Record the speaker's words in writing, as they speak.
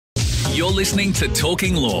You're listening to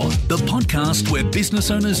Talking Law, the podcast where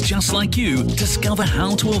business owners just like you discover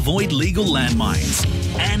how to avoid legal landmines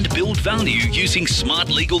and build value using smart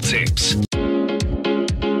legal tips.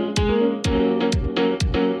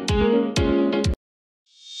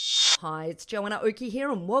 Hi, it's Joanna Oakey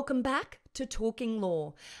here, and welcome back to Talking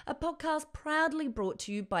Law, a podcast proudly brought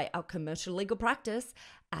to you by our commercial legal practice,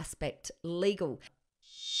 Aspect Legal.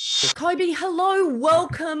 Kobi, hello,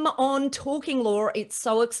 welcome on Talking Law. It's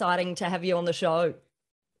so exciting to have you on the show.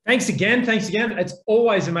 Thanks again. It's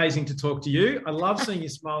always amazing to talk to you. I love seeing your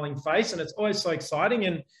smiling face, and it's always so exciting,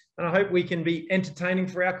 and I hope we can be entertaining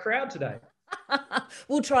for our crowd today.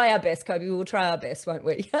 We'll try our best, Kobi. We'll try our best, won't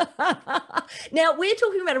we? Now, we're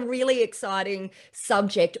talking about a really exciting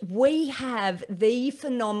subject. We have the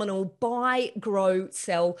phenomenal Buy, Grow,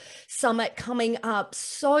 Sell Summit coming up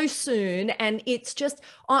so soon. And it's just,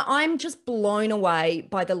 I'm just blown away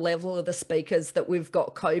by the level of the speakers that we've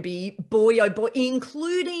got, Kobi. Boy, oh boy,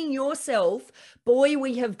 including yourself. Boy,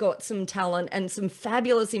 we have got some talent and some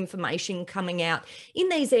fabulous information coming out in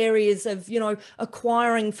these areas of,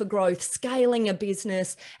 acquiring for growth, scaling a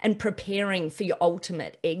business, and preparing for your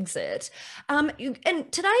ultimate exit. And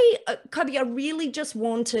today, Kobi, I really just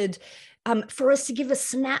wanted for us to give a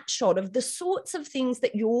snapshot of the sorts of things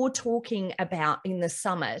that you're talking about in the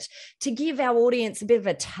summit to give our audience a bit of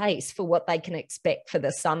a taste for what they can expect for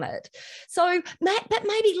the summit. So, but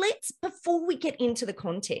maybe before we get into the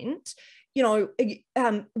content,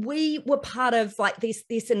 we were part of like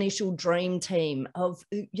this initial dream team of,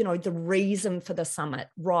 the reason for the summit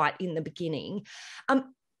right in the beginning. I'd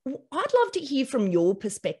love to hear from your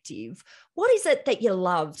perspective. What is it that you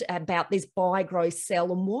loved about this buy, grow,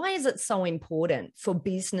 sell, and why is it so important for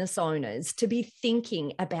business owners to be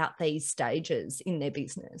thinking about these stages in their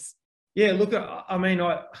business? Yeah, look, I'm going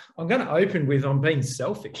to open with I'm being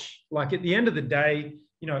selfish. Like at the end of the day,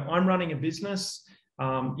 I'm running a business.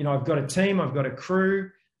 I've got a team, I've got a crew.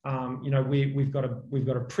 We've got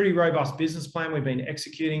a pretty robust business plan we've been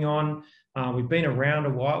executing on. We've been around a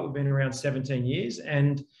while. We've been around 17 years,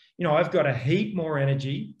 and I've got a heap more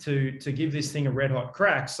energy to give this thing a red hot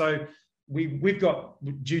crack. So we've got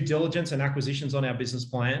due diligence and acquisitions on our business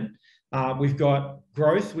plan. We've got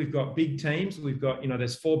growth. We've got big teams. We've got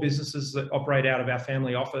there's 4 businesses that operate out of our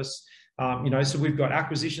family office. So we've got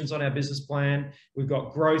acquisitions on our business plan. We've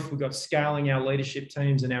got growth. We've got scaling our leadership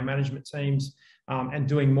teams and our management teams, and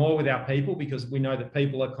doing more with our people, because we know that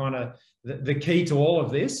people are kind of the key to all of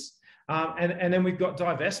this. And then we've got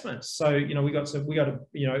divestments. So we got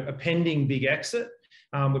a pending big exit.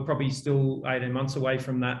 We're probably still 18 months away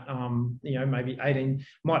from that. Maybe 18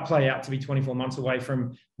 might play out to be 24 months away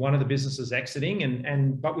from one of the businesses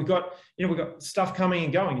exiting. But we've got stuff coming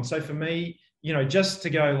and going. And so for me, just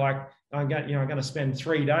to go like, I'm going to spend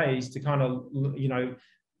 3 days to kind of,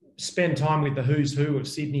 spend time with the who's who of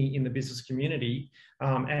Sydney in the business community,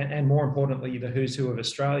 and more importantly, the who's who of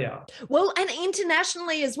Australia. Well, and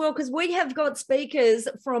internationally as well, because we have got speakers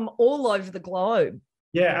from all over the globe.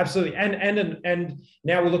 Yeah, absolutely. And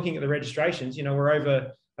now we're looking at the registrations.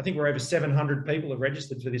 I think we're over 700 people have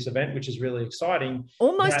registered for this event, which is really exciting.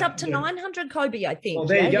 Almost up to 900, Kobi, I think. Well,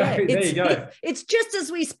 there you go. Yeah. There you go. It's just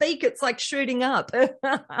as we speak, it's like shooting up.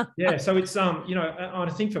 Yeah. So it's, I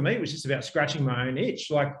think for me, it was just about scratching my own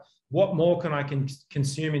itch. Like, what more can I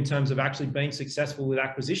consume in terms of actually being successful with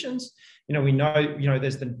acquisitions? We know,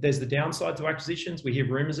 there's the downside to acquisitions. We hear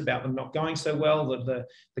rumors about them not going so well, that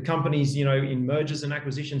the companies, in mergers and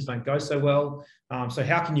acquisitions don't go so well. So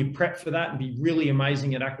how can you prep for that and be really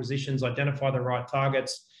amazing at acquisitions, identify the right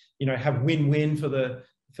targets, have win-win for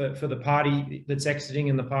the party that's exiting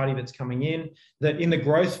and the party that's coming in? That in the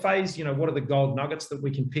growth phase, what are the gold nuggets that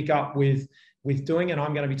we can pick up with doing? And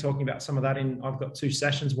I'm going to be talking about some of that I've got 2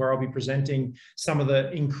 sessions where I'll be presenting some of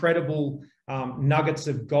the incredible nuggets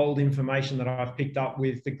of gold information that I've picked up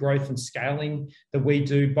with the growth and scaling that we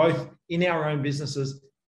do, both in our own businesses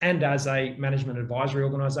and as a management advisory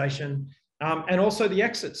organization, and also the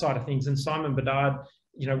exit side of things. And Simon Bedard,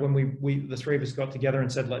 when we the 3 of us got together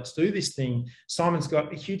and said, let's do this thing, Simon's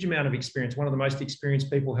got a huge amount of experience, one of the most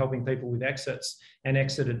experienced people helping people with exits and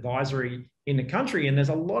exit advisory in the country. And there's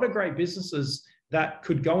a lot of great businesses that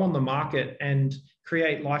could go on the market and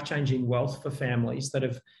create life-changing wealth for families that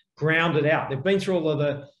have grounded out. They've been through all of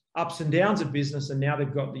the ups and downs of business, and now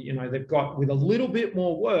they've got with a little bit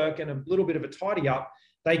more work and a little bit of a tidy up,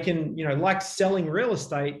 they can, like selling real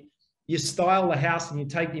estate, you style the house and you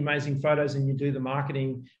take the amazing photos and you do the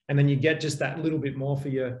marketing, and then you get just that little bit more for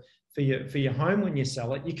your home when you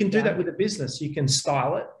sell it. You can do that with a business. You can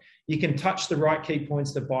style it. you can touch the right key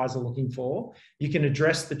points that buyers are looking for, you can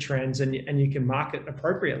address the trends, and you can market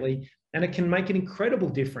appropriately. And it can make an incredible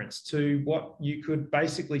difference to what you could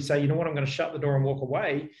basically say, you know what, I'm going to shut the door and walk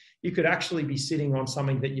away. You could actually be sitting on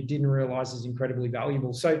something that you didn't realize is incredibly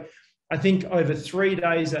valuable. So I think over 3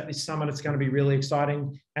 days at this summit, it's going to be really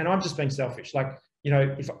exciting. And I'm just being selfish. Like, you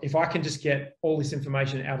know, if I can just get all this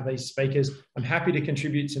information out of these speakers, I'm happy to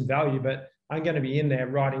contribute some value, but I'm going to be in there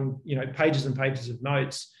writing, you know, pages and pages of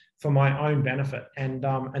notes for my own benefit. And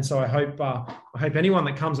so I hope anyone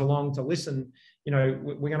that comes along to listen, you know,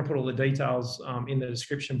 we're going to put all the details in the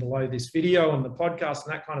description below this video and the podcast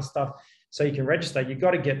and that kind of stuff, so you can register. You've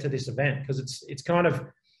got to get to this event, because it's kind of,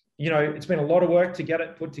 you know, it's been a lot of work to get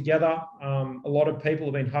it put together. A lot of people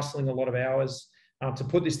have been hustling a lot of hours to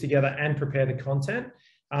put this together and prepare the content.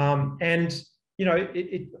 And you know,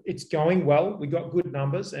 it's going well. We got good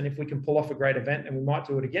numbers, and if we can pull off a great event, then we might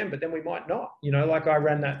do it again, but then we might not. You know, like I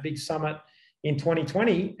ran that big summit in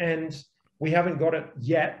 2020, and we haven't got it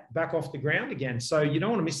yet back off the ground again. So you don't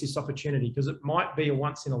want to miss this opportunity, because it might be a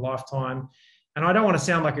once in a lifetime. And I don't want to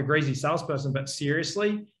sound like a greasy salesperson, but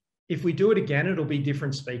seriously, if we do it again, it'll be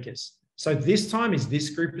different speakers. So this time is this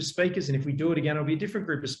group of speakers, and if we do it again, it'll be a different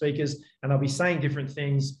group of speakers, and they'll be saying different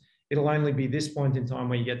things. It'll only be this point in time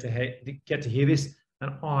where you get to hear this,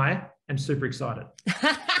 and I am super excited.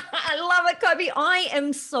 I love it, Kobi. I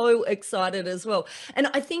am so excited as well. And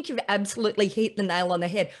I think you've absolutely hit the nail on the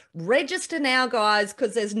head. Register now, guys,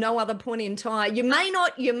 because there's no other point in time. You may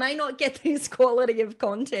not get this quality of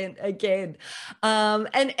content again.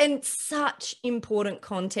 And such important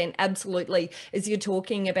content, absolutely, as you're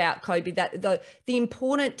talking about, Kobi, that the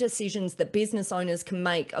important decisions that business owners can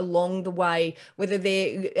make along the way, whether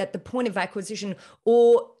they're at the point of acquisition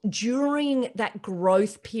or during that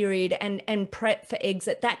growth period and prep for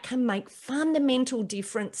exit, that can make fundamental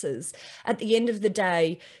differences at the end of the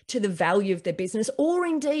day to the value of their business, or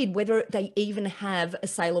indeed whether they even have a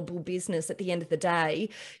saleable business at the end of the day,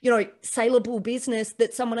 you know, saleable business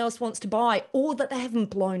that someone else wants to buy, or that they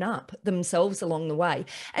haven't blown up themselves along the way.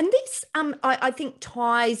 And this, I think,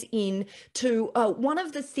 ties in to one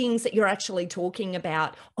of the things that you're actually talking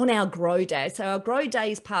about on our Grow Day. So our Grow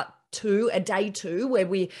Day is part 2, a day 2, where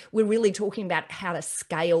we're really talking about how to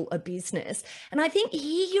scale a business. And I think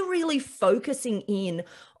here you're really focusing in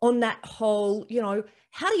on that whole, you know,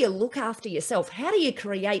 how do you look after yourself? How do you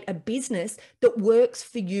create a business that works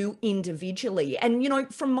for you individually? And, you know,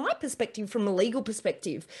 from my perspective, from a legal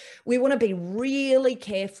perspective, we want to be really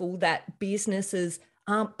careful that businesses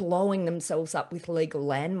aren't blowing themselves up with legal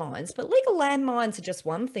landmines. But legal landmines are just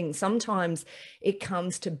one thing. Sometimes it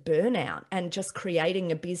comes to burnout and just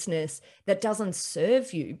creating a business that doesn't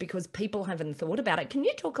serve you because people haven't thought about it. Can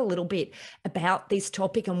you talk a little bit about this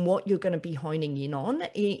topic and what you're going to be honing in on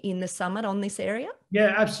in the summit on this area?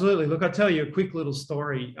 Yeah, absolutely. Look, I'll tell you a quick little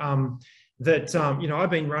story. You know, I've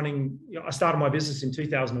been running, I started my business in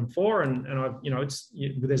 2004, and I've, you know,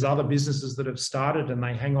 there's other businesses that have started and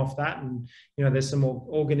they hang off that. And, you know, there's some more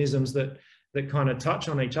organisms that kind of touch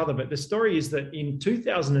on each other. But the story is that in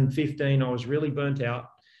 2015, I was really burnt out.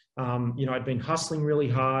 You know, I'd been hustling really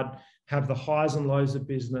hard, have the highs and lows of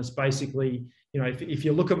business. Basically, you know, if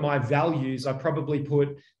you look at my values, I probably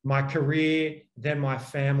put my career, then my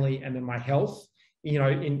family, and then my health, you know,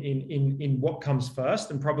 in what comes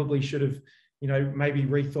first, and probably should have, you know, maybe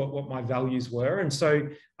rethought what my values were. And so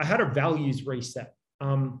I had a values reset.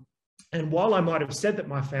 And while I might have said that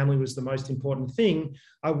my family was the most important thing,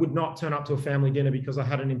 I would not turn up to a family dinner because I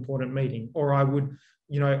had an important meeting, or I would,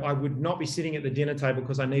 you know, I would not be sitting at the dinner table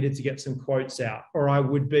because I needed to get some quotes out, or I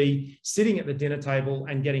would be sitting at the dinner table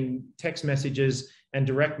and getting text messages and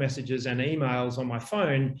direct messages and emails on my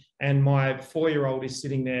phone, and my 4-year-old is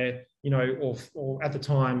sitting there, you know, or at the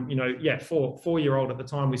time, you know, yeah, 4-year-old at the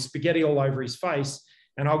time with spaghetti all over his face,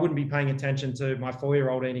 and I wouldn't be paying attention to my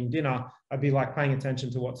 4-year-old eating dinner. I'd be like paying attention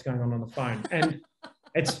to what's going on the phone. And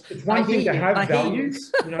it's one thing to have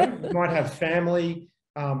values, you know, you might have family,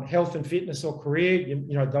 health and fitness, or career,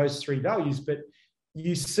 you know, those 3 values, but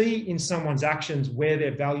you see in someone's actions where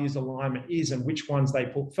their values alignment is and which ones they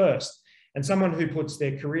put first. And someone who puts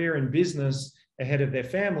their career and business ahead of their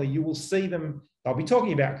family, you will see them, they'll be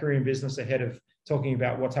talking about career and business ahead of talking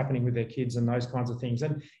about what's happening with their kids and those kinds of things.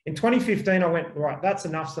 And in 2015, I went, right, that's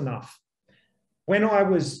enough's enough. When I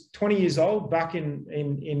was 20 years old, back in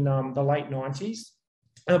the late 90s,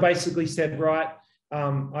 I basically said, right,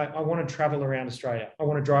 I want to travel around Australia. I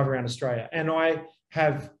want to drive around Australia. And I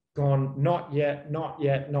have gone, not yet, not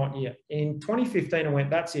yet, not yet. In 2015, I went,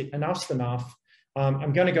 that's it, enough's enough.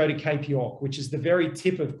 I'm going to go to Cape York, which is the very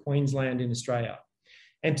tip of Queensland in Australia.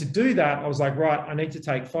 And to do that, I was like, right, I need to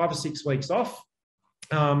take 5 or 6 weeks off.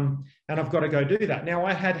 and I've got to go do that. Now,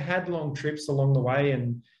 I had long trips along the way,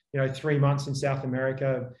 and 3 months in South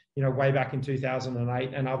America, way back in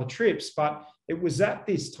 2008, and other trips. But it was at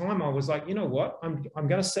this time I was like, you know what? I'm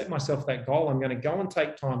going to set myself that goal. I'm going to go and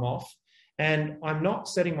take time off, and I'm not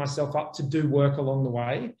setting myself up to do work along the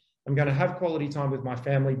way. I'm going to have quality time with my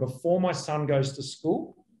family before my son goes to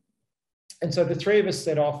school. And so the three of us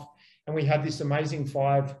set off, and we had this amazing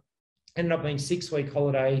ended up being 6-week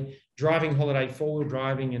holiday, driving holiday, 4-wheel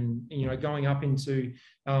driving, and going up into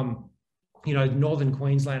northern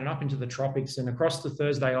Queensland and up into the tropics and across to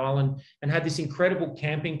Thursday Island, and had this incredible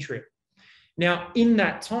camping trip. Now, in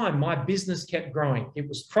that time, my business kept growing. It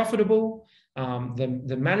was profitable.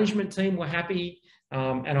 The management team were happy,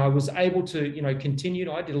 and I was able to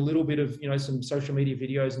continue. I did a little bit of some social media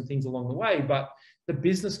videos and things along the way, but the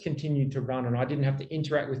business continued to run, and I didn't have to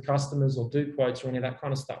interact with customers or do quotes or any of that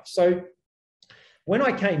kind of stuff. So when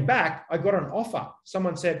I came back, I got an offer.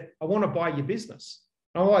 Someone said, "I want to buy your business."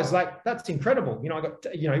 And I was like, "That's incredible."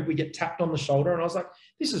 We get tapped on the shoulder, and I was like,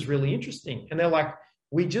 "This is really interesting." And they're like,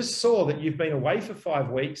 "We just saw that you've been away for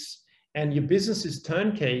 5 weeks and your business is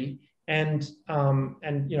turnkey. And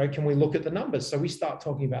can we look at the numbers?" So we start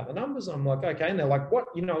talking about the numbers. I'm like, "Okay." And they're like, "What?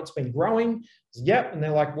 It's been growing." Yep. And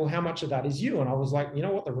they're like, "Well, how much of that is you?" And I was like, "You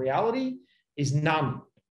know what? The reality is none."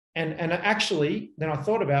 And actually, then I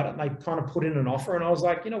thought about it, and they kind of put in an offer, and I was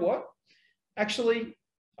like, "You know what? Actually,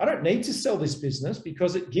 I don't need to sell this business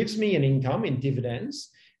because it gives me an income in dividends,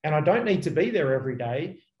 and I don't need to be there every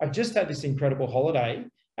day. I've just had this incredible holiday.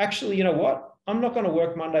 Actually, you know what? I'm not going to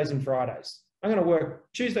work Mondays and Fridays. I'm going to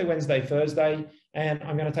work Tuesday, Wednesday, Thursday, and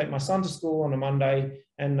I'm going to take my son to school on a Monday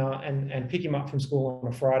and pick him up from school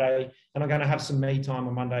on a Friday, and I'm going to have some me time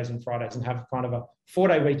on Mondays and Fridays and have kind of a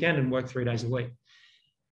 4-day weekend and work 3 days a week."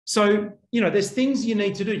 So, there's things you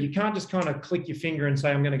need to do. You can't just kind of click your finger and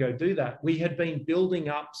say, "I'm going to go do that." We had been building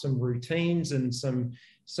up some routines and some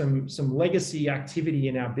legacy activity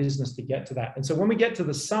in our business to get to that. And so when we get to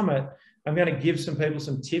the summit, I'm going to give some people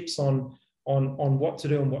some tips on what to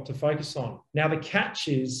do and what to focus on. Now, the catch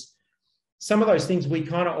is some of those things we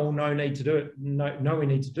kind of all know we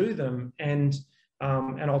need to do them, and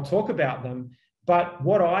I'll talk about them. But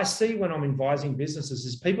what I see when I'm advising businesses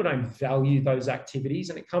is people don't value those activities,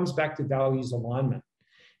 and it comes back to values alignment.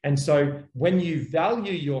 And so when you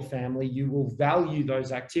value your family, you will value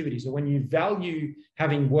those activities. Or when you value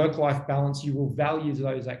having work-life balance, you will value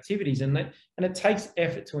those activities. And it takes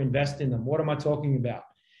effort to invest in them. What am I talking about?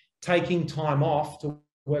 Taking time off to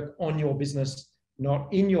work on your business,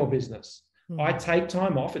 not in your business. I take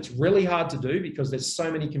time off. It's really hard to do because there's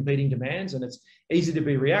so many competing demands, and it's easy to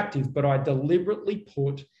be reactive, but I deliberately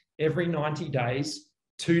put every 90 days,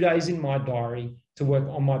 2 days in my diary to work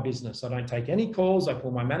on my business. I don't take any calls. I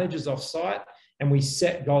pull my managers off site, and we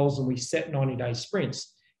set goals, and we set 90-day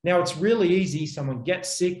sprints. Now, it's really easy. Someone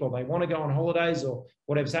gets sick, or they want to go on holidays, or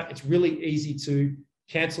whatever's that. It's really easy to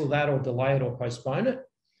cancel that or delay it or postpone it.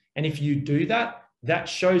 And if you do that, that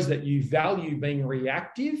shows that you value being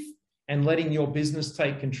reactive and letting your business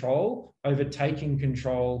take control over taking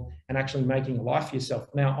control and actually making a life for yourself.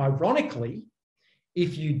 Now, ironically,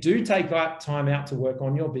 if you do take that time out to work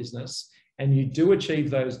on your business and you do achieve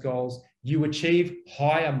those goals, you achieve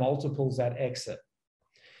higher multiples at exit.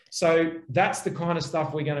 So that's the kind of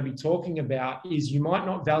stuff we're going to be talking about. Is you might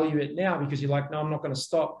not value it now because you're like, "No, I'm not going to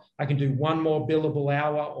stop. I can do one more billable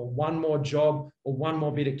hour or one more job or one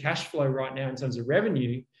more bit of cash flow right now in terms of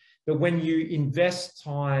revenue." But when you invest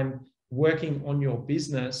time working on your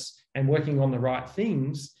business and working on the right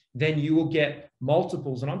things, then you will get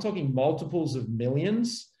multiples. And I'm talking multiples of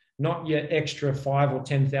millions, not your extra $5,000 or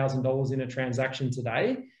 $10,000 in a transaction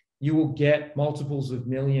today. You will get multiples of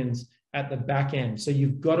millions at the back end. So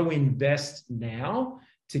you've got to invest now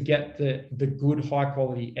to get the good, high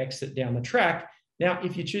quality exit down the track. Now,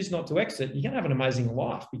 if you choose not to exit, you're going to have an amazing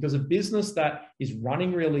life, because a business that is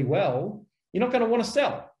running really well, you're not going to want to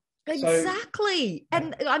sell. Exactly. So,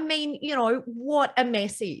 and I mean, what a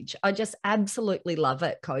message. I just absolutely love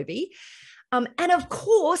it, Kobi. And of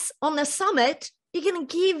course, on the summit, you're going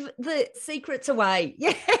to give the secrets away.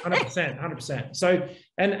 Yeah. 100%. So,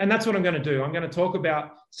 and that's what I'm going to do. I'm going to talk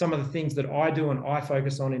about some of the things that I do and I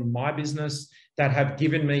focus on in my business that have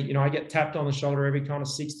given me, I get tapped on the shoulder every kind of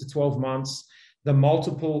 6 to 12 months. The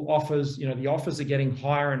multiple offers, the offers are getting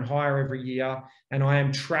higher and higher every year, and I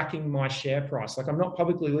am tracking my share price. Like, I'm not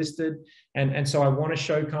publicly listed, and so I want to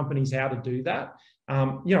show companies how to do that.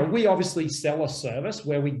 We obviously sell a service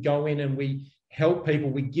where we go in and we help people.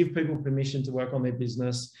 We give people permission to work on their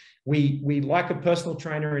business. We like a personal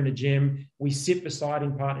trainer in a gym. We sit beside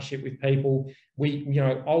in partnership with people.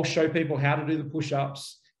 I'll show people how to do the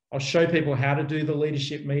push-ups, I'll show people how to do the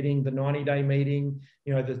leadership meeting, the 90-day meeting,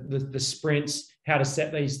 you know, the sprints, how to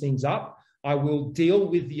set these things up. I will deal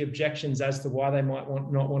with the objections as to why they might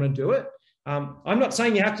not want to do it. I'm not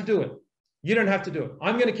saying you have to do it. You don't have to do it.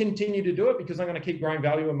 I'm going to continue to do it because I'm going to keep growing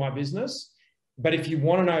value in my business. But if you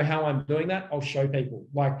want to know how I'm doing that, I'll show people.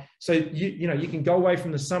 Like, so you know, you can go away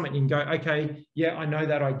from the summit and you can go, okay, yeah, I know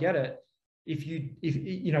that, I get it. If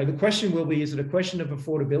you know, the question will be, is it a question of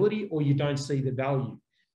affordability or you don't see the value?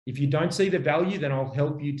 If you don't see the value, then I'll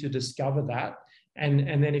help you to discover that.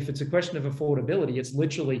 And then if it's a question of affordability, it's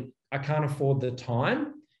literally, I can't afford the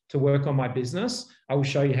time to work on my business. I will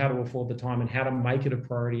show you how to afford the time and how to make it a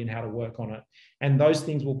priority and how to work on it. And those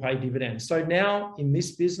things will pay dividends. So now in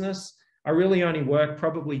this business, I really only work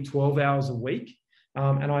probably 12 hours a week.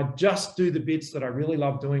 And I just do the bits that I really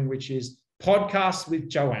love doing, which is podcasts with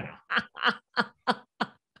Joanna.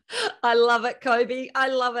 I love it, Kobi. I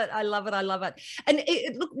love it. I love it. I love it. And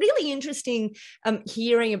it looked really interesting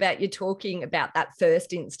hearing about you talking about that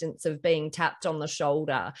first instance of being tapped on the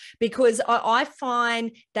shoulder, because I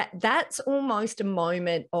find that that's almost a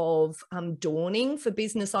moment of dawning for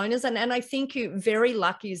business owners. And I think you're very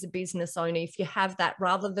lucky as a business owner if you have that,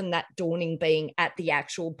 rather than that dawning being at the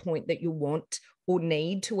actual point that you want or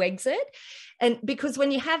need to exit. And because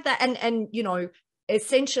when you have that, and you know,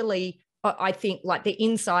 essentially, I think like the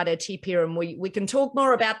insider tip here, and we can talk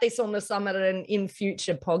more about this on the summit and in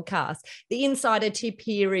future podcasts. The insider tip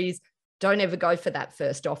here is don't ever go for that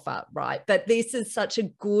first offer, right? But this is such a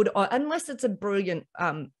good, unless it's a brilliant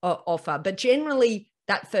offer, but generally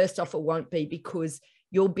that first offer won't be, because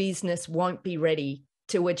your business won't be ready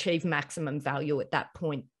to achieve maximum value at that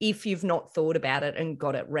point if you've not thought about it and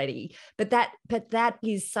got it ready. But that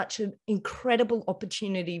is such an incredible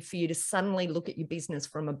opportunity for you to suddenly look at your business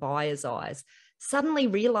from a buyer's eyes, suddenly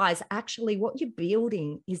realize actually what you're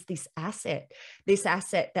building is this asset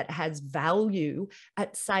that has value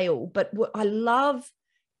at sale. But what I love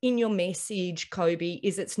in your message, Kobi,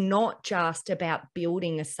 is it's not just about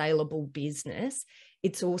building a saleable business.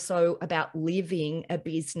 It's also about living a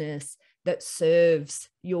business that serves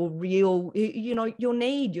your real, you know, your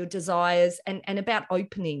need, your desires, and about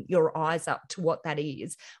opening your eyes up to what that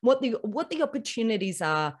is, what the opportunities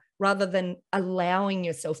are, rather than allowing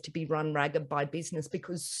yourself to be run ragged by business,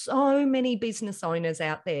 because so many business owners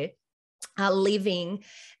out there are living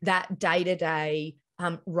that day-to-day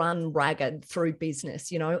run ragged through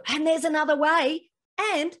business, you know, and there's another way,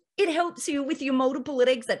 and it helps you with your multiple at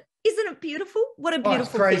exit. Isn't it beautiful? What a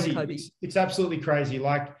beautiful thing, Kobi. It's absolutely crazy.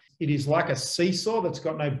 Like, it is like a seesaw that's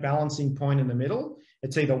got no balancing point in the middle.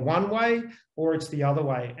 It's either one way or it's the other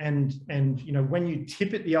way. And you know, when you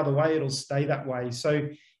tip it the other way, it'll stay that way. So,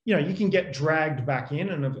 you know, you can get dragged back in,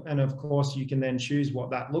 and of course you can then choose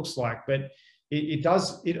what that looks like. But it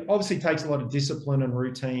obviously takes a lot of discipline and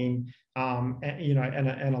routine, you know,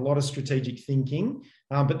 and a lot of strategic thinking.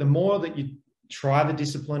 But the more that you try the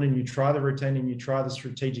discipline and you try the routine and you try the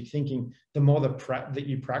strategic thinking, the more that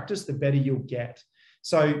you practice, the better you'll get.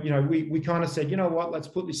 So, you know, we kind of said, you know what, let's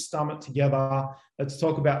put this summit together. Let's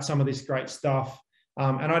talk about some of this great stuff.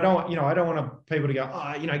 And I don't want people to go,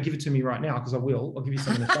 oh, you know, give it to me right now, because I will. I'll give you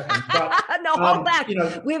some in a second. But, no, hold back. You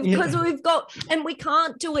know, because we've got, and we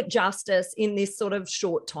can't do it justice in this sort of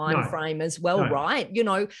short time frame as well, right? You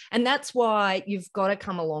know, and that's why you've got to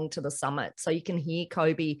come along to the summit so you can hear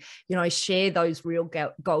Kobi, you know, share those real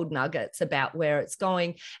gold nuggets about where it's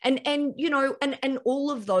going, and you know, and all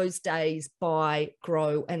of those days buy,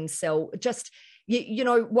 grow, and sell. Just you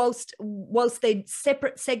know, whilst they're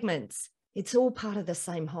separate segments, it's all part of the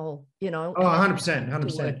same whole, you know. Oh,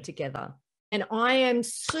 100%. Work together. And I am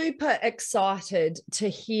super excited to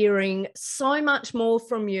hearing so much more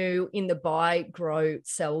from you in the Buy, Grow,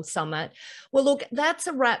 Sell Summit. Well, look, that's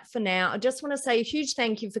a wrap for now. I just want to say a huge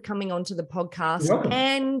thank you for coming onto the podcast. You're welcome.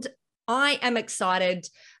 And I am excited.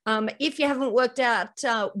 If you haven't worked out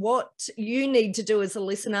what you need to do as a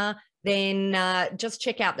listener, then just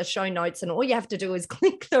check out the show notes, and all you have to do is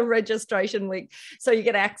click the registration link so you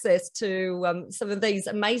get access to some of these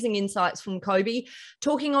amazing insights from Kobi,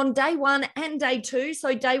 talking on day one and day two.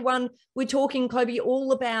 So day one, we're talking, Kobi,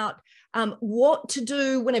 all about what to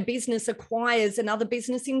do when a business acquires another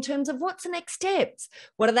business in terms of what's the next steps.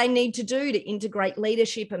 What do they need to do to integrate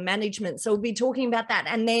leadership and management? So we'll be talking about that.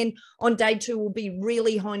 And then on day two, we'll be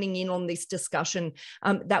really honing in on this discussion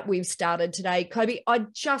that we've started today. Kobi, I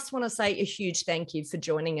just want to say a huge thank you for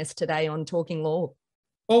joining us today on Talking Law.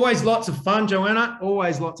 Always lots of fun, Joanna.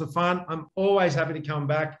 Always lots of fun. I'm always happy to come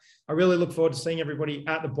back. I really look forward to seeing everybody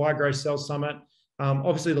at the Buy, Grow, Sell Summit.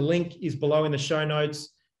 Obviously, the link is below in the show notes.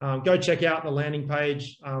 go check out the landing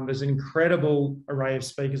page. There's an incredible array of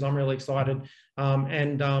speakers. I'm really excited.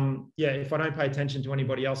 If I don't pay attention to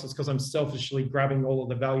anybody else, it's because I'm selfishly grabbing all of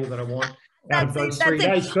the value that I want out of those 3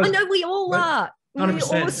 days. I know we all are. We're all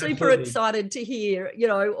super absolutely excited to hear,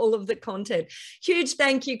 all of the content. Huge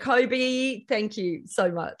thank you, Kobi. Thank you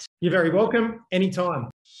so much. You're very welcome. Anytime.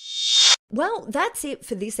 Well, that's it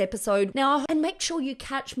for this episode. Now, and make sure you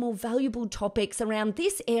catch more valuable topics around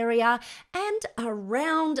this area and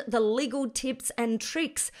around the legal tips and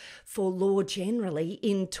tricks for law generally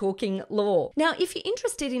in Talking Law. Now, if you're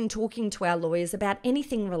interested in talking to our lawyers about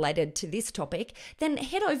anything related to this topic, then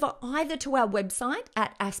head over either to our website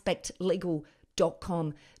at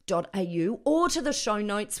aspectlegal.com.au or to the show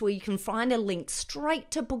notes where you can find a link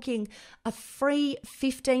straight to booking a free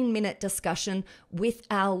 15-minute discussion with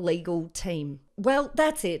our legal team. Well,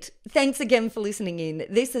 that's it. Thanks again for listening in.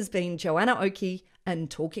 This has been Joanna Oakey and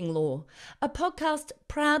Talking Law, a podcast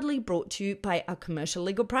proudly brought to you by our commercial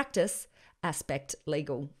legal practice, Aspect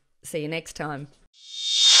Legal. See you next time.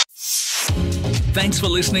 Thanks for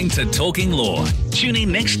listening to Talking Law. Tune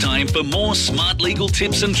in next time for more smart legal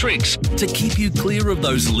tips and tricks to keep you clear of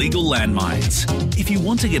those legal landmines. If you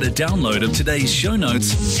want to get a download of today's show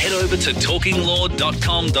notes, head over to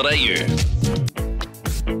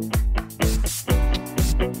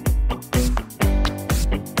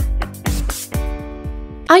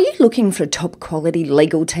talkinglaw.com.au. Are you looking for a top quality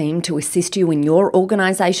legal team to assist you in your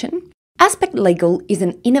organisation? Aspect Legal is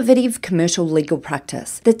an innovative commercial legal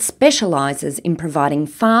practice that specialises in providing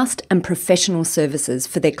fast and professional services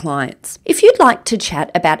for their clients. If you'd like to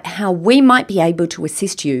chat about how we might be able to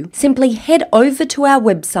assist you, simply head over to our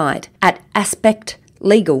website at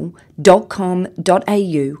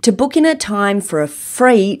aspectlegal.com.au to book in a time for a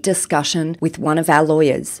free discussion with one of our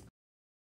lawyers.